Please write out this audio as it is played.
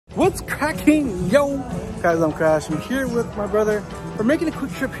What's cracking, yo? Guys, I'm Crash. I'm here with my brother. We're making a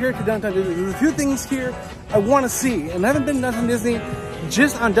quick trip here to Downtown Disney. There's a few things here I want to see, and I haven't been to Downtown Disney,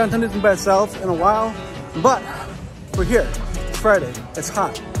 just on Downtown Disney by itself in a while, but we're here. It's Friday. It's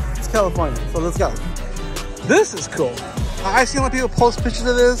hot. It's California, so let's go. This is cool. I see a lot of people post pictures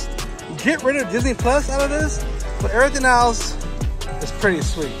of this. Get rid of Disney Plus out of this, but everything else is pretty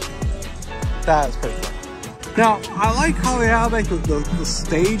sweet. That is pretty cool. Now, I like how they have like the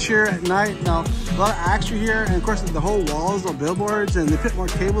stage here at night. Now, a lot of action here, and of course the whole walls are billboards, and they put more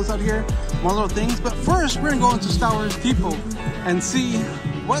cables out here, more little things. But first, we're gonna go into Star Wars Depot and see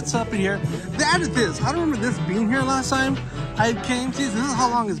what's up in here. They added this. I don't remember this being here last time I came. See, this is how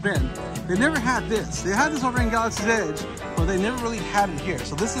long it's been. They never had this. They had this over in Galaxy's Edge, but they never really had it here.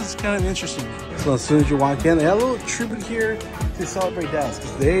 So this is kind of interesting. So as soon as you walk in, they have a little tribute here to celebrate Dads.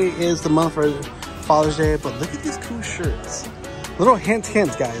 Today is the month for Father's Day, but look at these cool shirts. Little hints,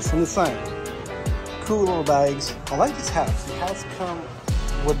 guys, on the side. Cool little bags. I like these hats. The hats come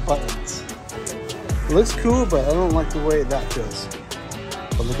with buttons. It looks cool, but I don't like the way that feels.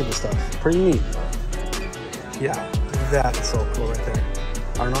 But look at this stuff. Pretty neat. Yeah, that is so cool right there.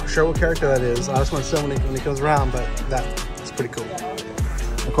 I'm not sure what character that is. I just want to see when it comes around, but that is pretty cool.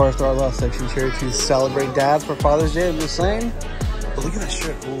 Of course, there are a lot of sections here to celebrate Dad for Father's Day. I'm just saying. But look at that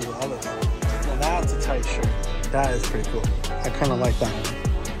shirt. Ooh, I love it. That's a tight shirt. That is pretty cool. I kind of like that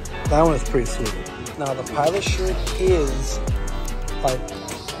one. That one is pretty sweet. Now the pilot shirt is like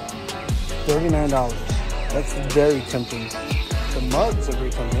 $39. That's very tempting. The mugs are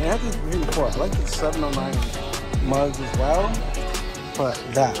very tempting. I had this green before. I like the $7.09 mugs as well. But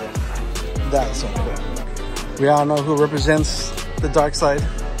that is so cool. We all know who represents the dark side.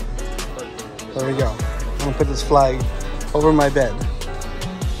 There we go. I'm gonna put this flag over my bed.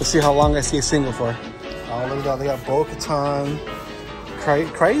 Let's see how long I stay single for. Oh, look at that. They got Bo-Katan,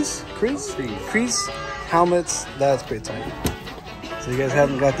 Kreese helmets. That's pretty tight. So you guys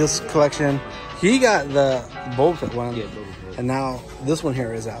haven't got this collection. He got the Boba Fett one. Yeah, and now this one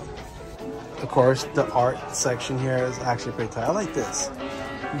here is out. Of course, the art section here is actually pretty tight. I like this.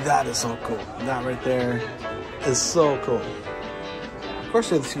 That is so cool. That right there is so cool. Of course,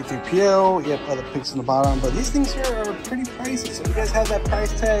 you have the C-3PO, you have other pics on the bottom, but these things here are pretty pricey. So you guys have that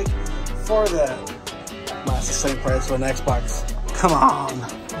price tag for that. Well, it's the same price for an Xbox. Come on.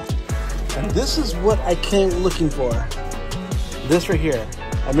 And this is what I came looking for. This right here.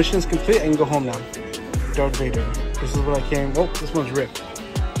 Our mission is complete. I can go home now. Darth Vader. This is what I came. Oh, this one's ripped.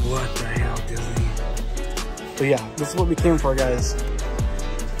 What the hell, Disney? But yeah, this is what we came for, guys.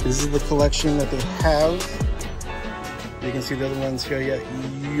 This is the collection that they have. You can see the other ones here. You got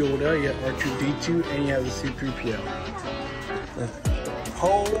Yoda, you got R2-D2, and you have the C-3PO. The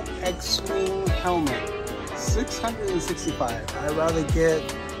Poe X-Wing helmet, $665. I'd rather get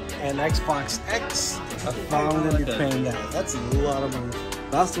an Xbox X if I'm going to be paying that. That's a lot of money.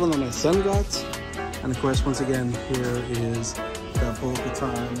 That's the one that my son got. And of course, once again, here is the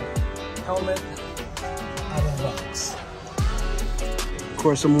Bo-Katan helmet out of the box. Of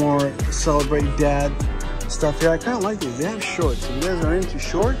course, some more Celebrate Dad stuff here. I kind of like these. They have shorts. If you guys are into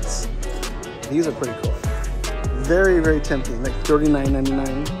shorts, these are pretty cool. Very, very tempting. Like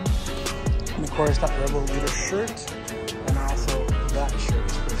 $39.99. And of course, that Rebel Leader shirt, and also that shirt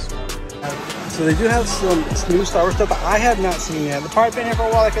is pretty sweet. So they do have some new Star Wars stuff that I have not seen yet. The part been here for a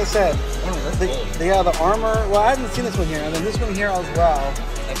while, like I said. They have the armor. Well, I haven't seen this one here, and then this one here as well.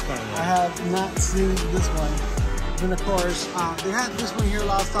 I have not seen this one. Then of course, they had this one here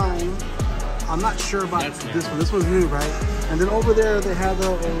last time. I'm not sure about this one. This one's new, right? And then over there, they have the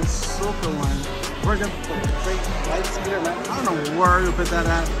Ahsoka one. Where's that great lightsaber, man? I don't know where to put that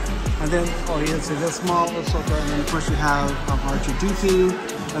at. And then, oh, yes, so this small Ahsoka. And then, of course, you have R2-D2.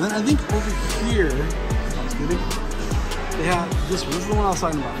 And then I think over here, they have this one. This is the one I was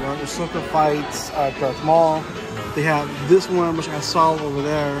talking about, where Ahsoka fights Darth Maul. They have this one, which I saw over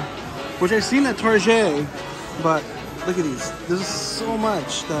there, which I've seen at Target. But look at these. There's so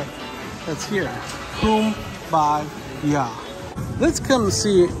much that's here. Kumbaya. Let's come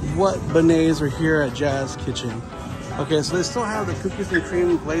see what beignets are here at Jazz Kitchen. Okay, so they still have the cookies and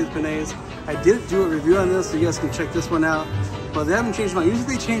cream glazed beignets. I did do a review on this, so you guys can check this one out. But they haven't changed them out.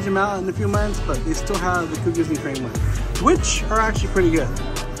 Usually they change them out in a few months, but they still have the cookies and cream ones, which are actually pretty good.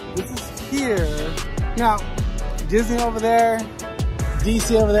 This is here. Now, Disney over there,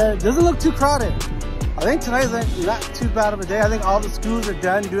 DC over there. Doesn't look too crowded. I think tonight's not too bad of a day. I think all the schools are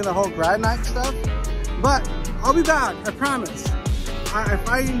done doing the whole grad night stuff. But I'll be back, I promise. If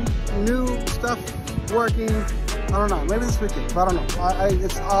I knew stuff working, I don't know, maybe this weekend, but I don't know.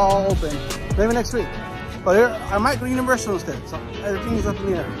 It's all open. Maybe next week. But I might go to Universal instead, so everything's up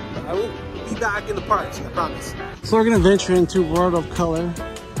in the air. But I will be back in the parks, I promise. So we're gonna venture into World of Color,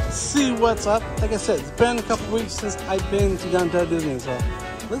 see what's up. Like I said, it's been a couple weeks since I've been to Downtown Disney, so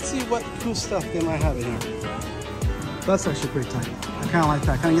let's see what cool stuff they might have in here. That's actually pretty tight. I kind of like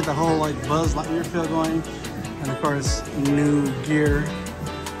that. Kind of get the whole like Buzz Lightyear feel going, and of course new gear.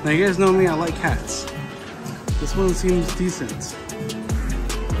 Now you guys know me, I like hats. This one seems decent.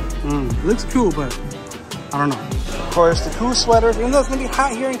 It looks cool, but I don't know. Of course, the cool sweaters. Even though it's gonna be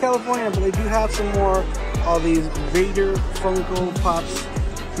hot here in California, but they do have some more of these Vader Funko Pops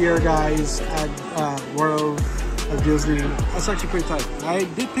here, guys, at World of Disney. That's actually pretty tight. I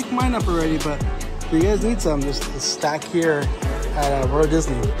did pick mine up already, but if you guys need some, there's a stack here at World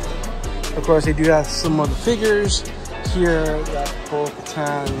Disney. Of course, they do have some of the figures here. We got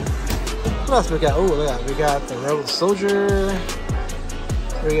Bo-Katan. What else we got? Oh, look at, we got the Rebel Soldier.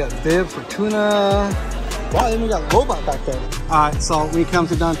 We got Bib Fortuna. Wow, then we got Lobot back there. Alright, so when you come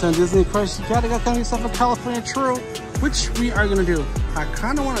to Downtown Disney, of course, you gotta find yourself a California churro, which we are gonna do. I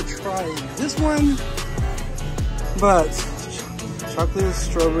kinda wanna try this one, but chocolate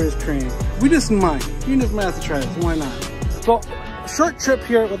strawberries cream. We just might. You just might have to try it. Why not? So, short trip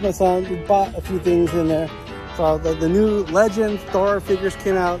here with my son. We bought a few things in there. So the new Legend Thor figures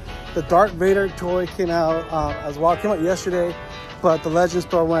came out. The Darth Vader toy came out as well. It came out yesterday, but the Legends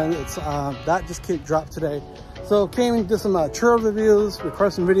Thor one, that just dropped today. So came and did some churro reviews,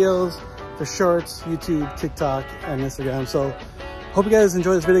 record some videos for shorts, YouTube, TikTok, and Instagram. So hope you guys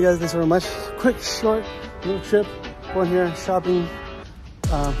enjoy this video, guys. Thanks very much. Quick, short little trip. Going here, shopping,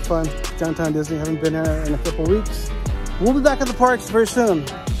 fun, Downtown Disney. Haven't been here in a couple weeks. We'll be back at the parks very soon.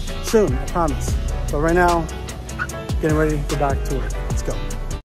 Soon, I promise. But right now, getting ready to go back to work.